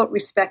treat people with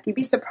respect, you'd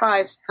be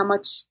surprised how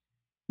much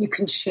you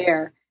can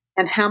share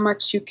and how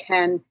much you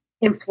can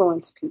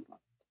influence people.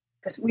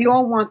 Because we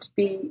all want to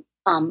be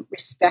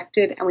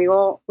respected, and we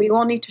all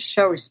need to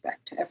show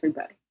respect to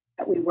everybody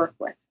that we work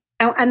with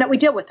and that we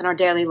deal with in our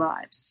daily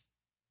lives.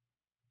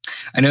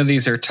 I know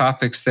these are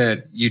topics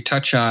that you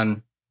touch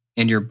on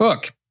in your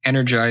book,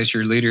 Energize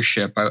Your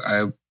Leadership.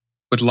 I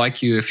would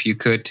like you, if you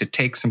could, to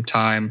take some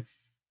time,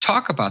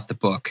 talk about the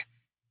book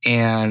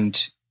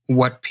and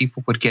what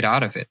people would get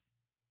out of it.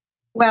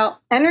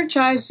 Well,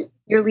 Energize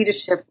Your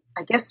Leadership,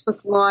 I guess,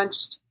 was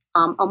launched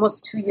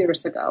almost 2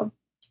 years ago.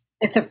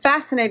 It's a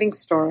fascinating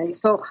story.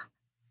 So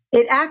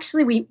it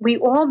actually, we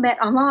all met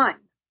online.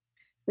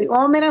 We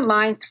all met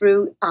online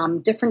through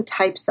different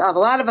types of, a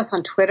lot of us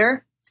on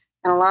Twitter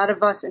and a lot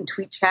of us in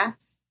tweet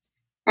chats.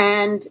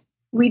 And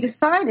we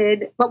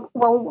decided, what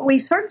we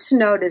started to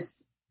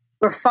notice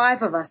were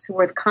 5 of us who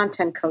were the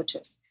content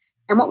coaches.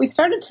 And what we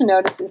started to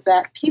notice is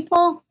that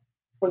people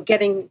were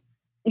getting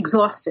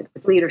exhausted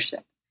with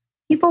leadership.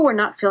 People were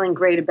not feeling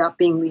great about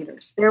being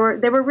leaders. They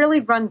were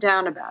really run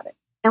down about it.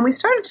 And we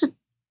started to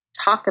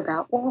talk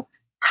about, well,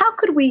 how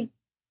could we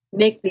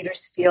make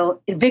leaders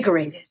feel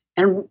invigorated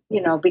and,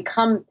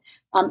 become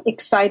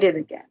excited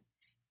again?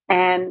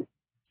 And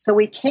so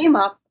we came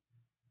up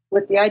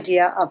with the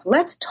idea of,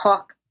 let's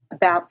talk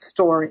about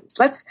stories.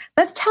 Let's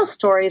tell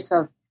stories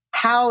of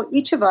how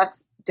each of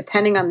us,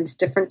 depending on these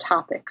different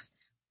topics,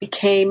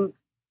 became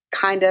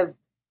kind of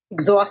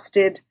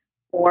exhausted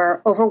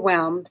or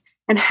overwhelmed,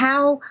 and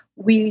how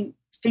we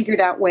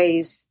figured out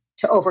ways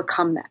to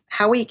overcome that,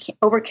 how we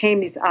overcame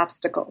these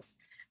obstacles.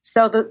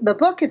 So the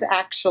book is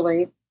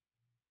actually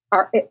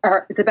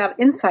it's about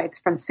insights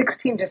from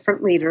 16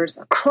 different leaders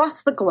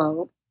across the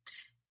globe,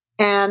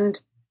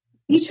 and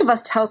each of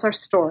us tells our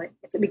story.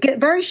 We get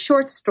very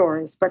short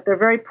stories, but they're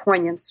very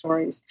poignant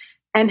stories,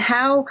 and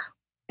how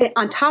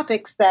on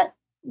topics that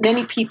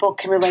many people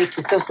can relate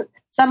to. So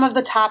some of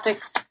the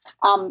topics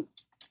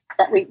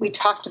that we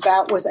talked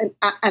about was, and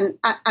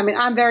I mean,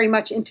 I'm very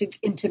much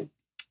into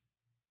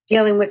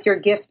dealing with your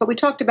gifts, but we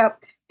talked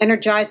about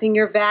energizing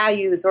your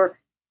values, or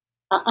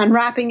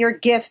unwrapping your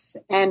gifts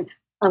and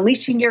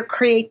unleashing your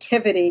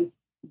creativity,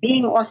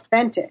 being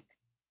authentic,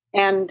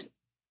 and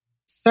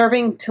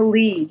serving to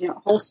lead,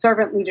 whole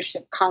servant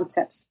leadership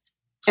concepts.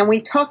 And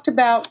we talked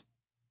about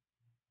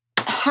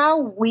how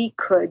we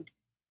could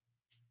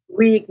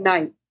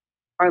reignite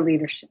our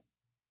leadership.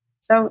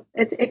 So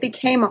it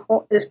became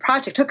this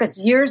project. Took us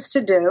years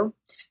to do.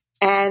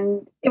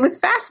 And it was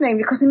fascinating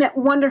because we met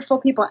wonderful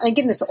people. And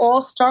again, this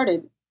all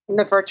started in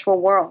the virtual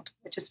world,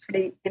 which is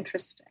pretty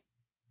interesting.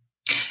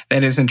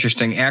 That is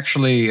interesting.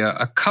 Actually,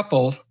 a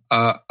couple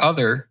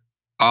other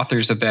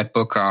authors of that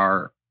book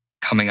are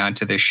coming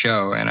onto this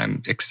show, and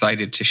I'm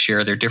excited to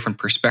share their different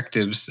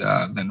perspectives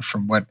than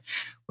from what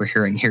we're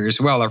hearing here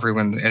as well.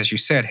 Everyone, as you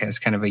said, has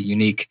kind of a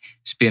unique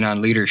spin on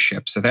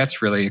leadership. So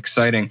that's really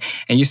exciting.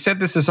 And you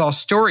said this is all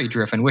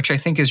story-driven, which I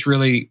think is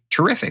really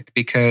terrific,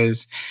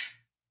 because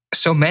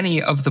so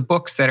many of the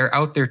books that are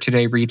out there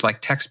today read like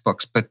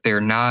textbooks, but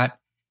they're not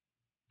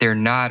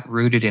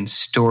rooted in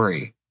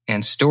story.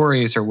 And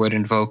stories are what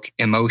invoke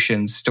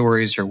emotions.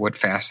 Stories are what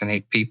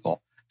fascinate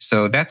people.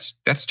 So that's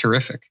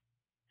terrific.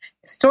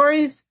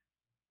 Stories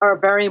are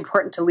very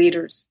important to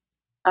leaders.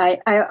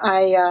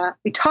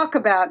 We talk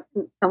about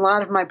a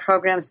lot of my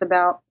programs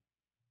about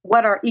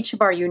what each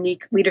of our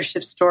unique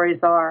leadership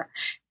stories are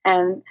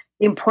and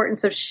the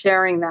importance of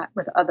sharing that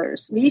with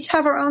others. We each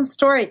have our own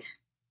story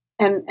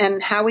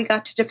and how we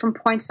got to different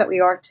points that we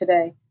are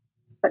today.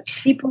 But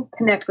people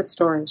connect with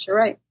stories. You're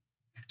right.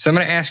 So I'm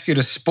going to ask you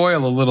to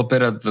spoil a little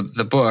bit of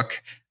the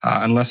book,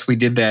 unless we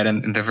did that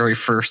in the very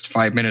first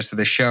 5 minutes of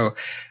the show.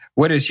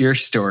 What is your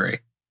story?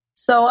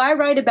 So I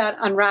write about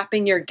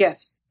unwrapping your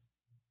gifts.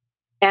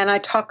 And I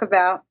talk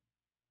about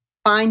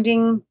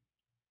finding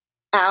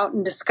out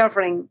and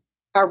discovering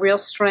our real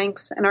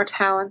strengths and our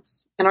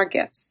talents and our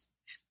gifts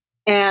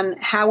and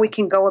how we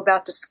can go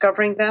about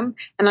discovering them.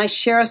 And I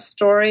share a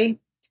story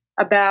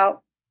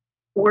about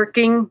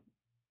working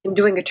and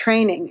doing a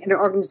training in an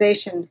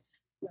organization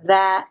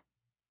that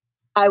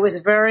I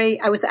was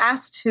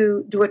asked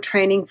to do a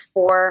training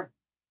for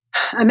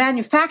a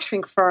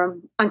manufacturing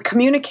firm on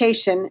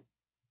communication.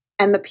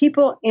 And the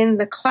people in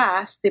the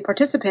class, the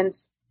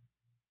participants,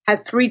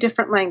 had 3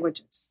 different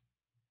languages.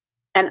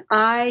 And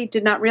I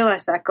did not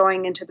realize that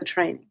going into the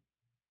training,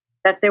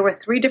 that there were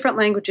 3 different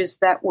languages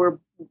that were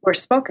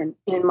spoken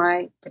in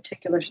my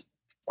particular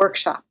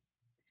workshop.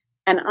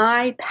 And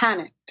I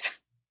panicked.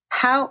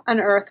 How on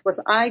earth was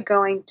I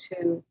going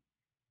to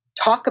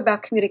talk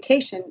about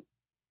communication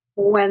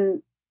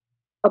when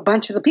a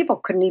bunch of the people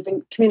couldn't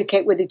even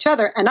communicate with each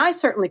other? And I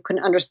certainly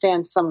couldn't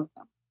understand some of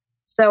them.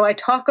 So I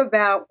talk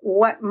about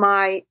what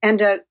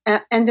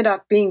ended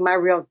up being my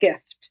real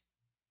gift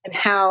and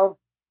how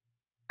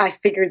I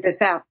figured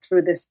this out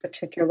through this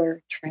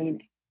particular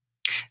training.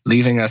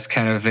 Leaving us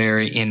kind of there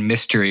in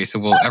mystery.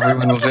 So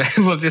everyone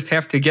will just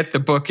have to get the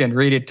book and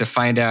read it to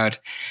find out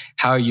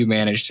how you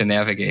managed to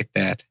navigate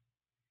that.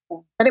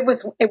 But it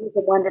was a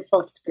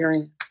wonderful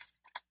experience.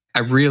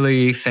 I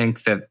really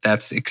think that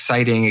that's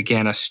exciting.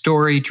 Again, a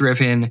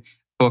story-driven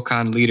book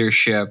on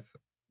leadership.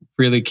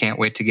 Really can't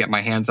wait to get my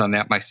hands on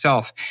that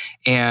myself.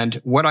 And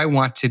what I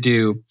want to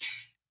do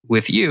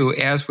with you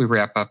as we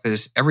wrap up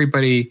is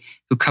everybody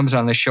who comes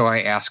on the show,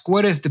 I ask,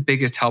 what is the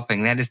biggest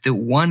helping? That is the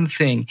one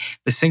thing,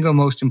 the single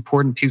most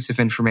important piece of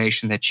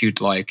information that you'd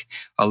like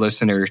a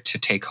listener to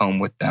take home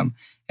with them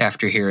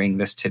after hearing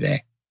this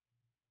today.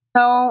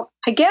 So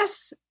I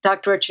guess,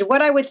 Dr. Richard,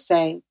 what I would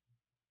say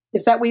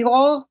is that we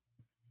all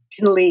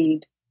can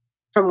lead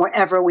from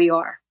wherever we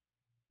are,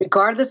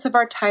 regardless of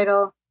our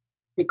title,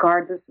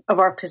 regardless of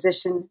our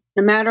position,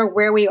 no matter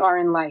where we are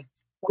in life,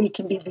 we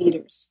can be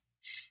leaders.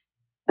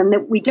 And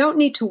that we don't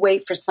need to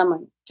wait for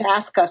someone to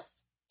ask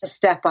us to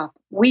step up.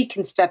 We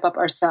can step up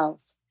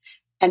ourselves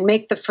and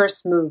make the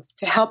first move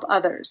to help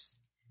others.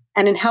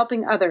 And in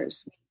helping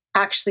others, we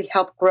actually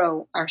help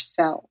grow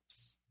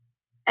ourselves.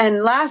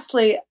 And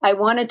lastly, I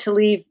wanted to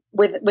leave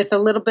with a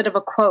little bit of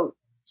a quote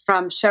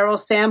from Sheryl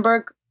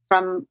Sandberg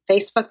from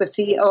Facebook, the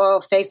CEO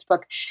of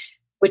Facebook,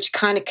 which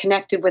kind of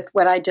connected with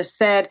what I just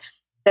said,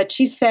 that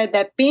she said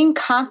that being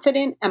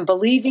confident and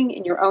believing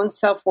in your own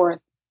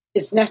self-worth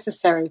is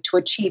necessary to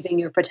achieving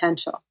your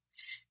potential.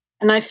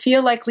 And I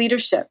feel like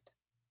leadership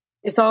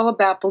is all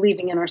about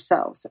believing in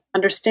ourselves,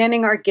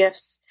 understanding our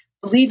gifts,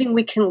 believing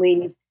we can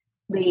lead.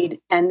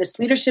 And this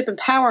leadership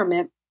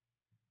empowerment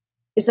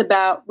is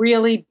about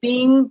really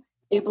being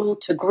able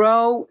to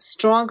grow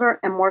stronger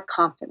and more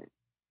confident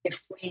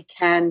if we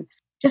can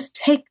just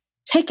take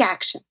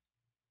action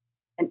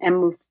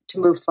and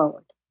move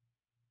forward.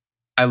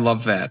 I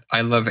love that. I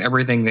love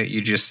everything that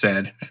you just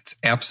said. It's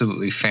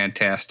absolutely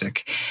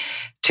fantastic.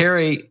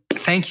 Terri,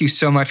 thank you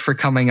so much for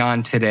coming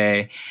on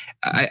today.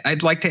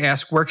 I'd like to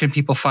ask, where can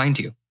people find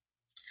you?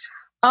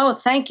 Oh,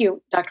 thank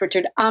you, Dr.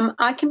 Richard.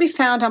 I can be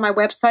found on my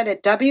website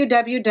at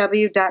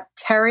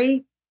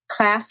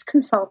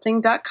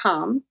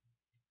www.terriklassconsulting.com.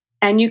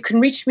 And you can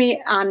reach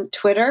me on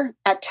Twitter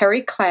at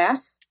Terri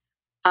Klass.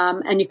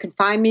 And you can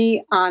find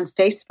me on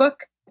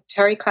Facebook at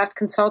Terri Klass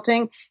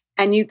Consulting.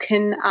 And you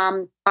can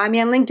find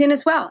me on LinkedIn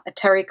as well at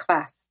Terri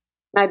Klass.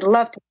 And I'd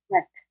love to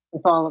connect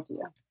with all of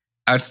you.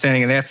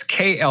 Outstanding. And that's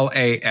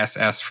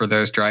KLASS for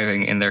those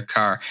driving in their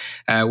car.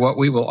 What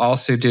we will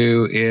also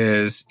do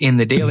is in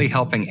the Daily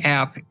Helping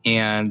app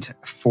and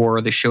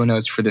for the show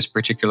notes for this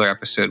particular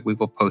episode, we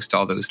will post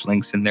all those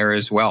links in there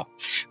as well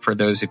for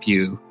those of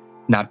you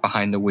not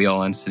behind the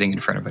wheel and sitting in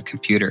front of a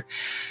computer.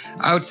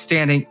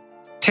 Outstanding.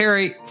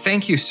 Terri,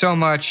 thank you so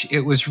much.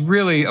 It was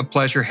really a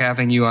pleasure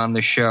having you on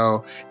the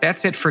show.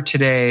 That's it for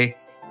today.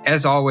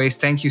 As always,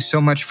 thank you so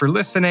much for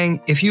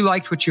listening. If you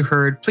liked what you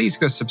heard, please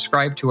go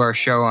subscribe to our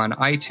show on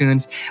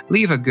iTunes.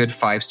 Leave a good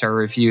 5-star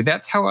review.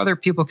 That's how other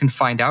people can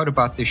find out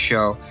about this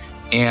show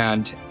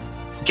and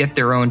get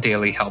their own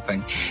daily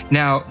helping.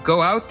 Now,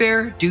 go out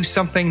there, do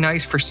something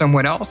nice for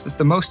someone else. It's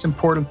the most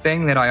important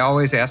thing that I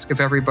always ask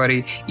of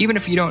everybody. Even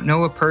if you don't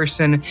know a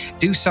person,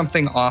 do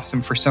something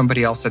awesome for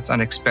somebody else that's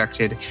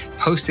unexpected.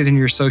 Post it in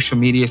your social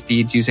media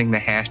feeds using the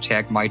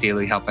hashtag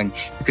MyDailyHelping,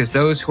 because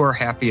those who are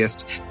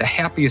happiest, the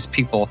happiest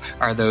people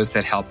are those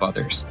that help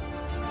others.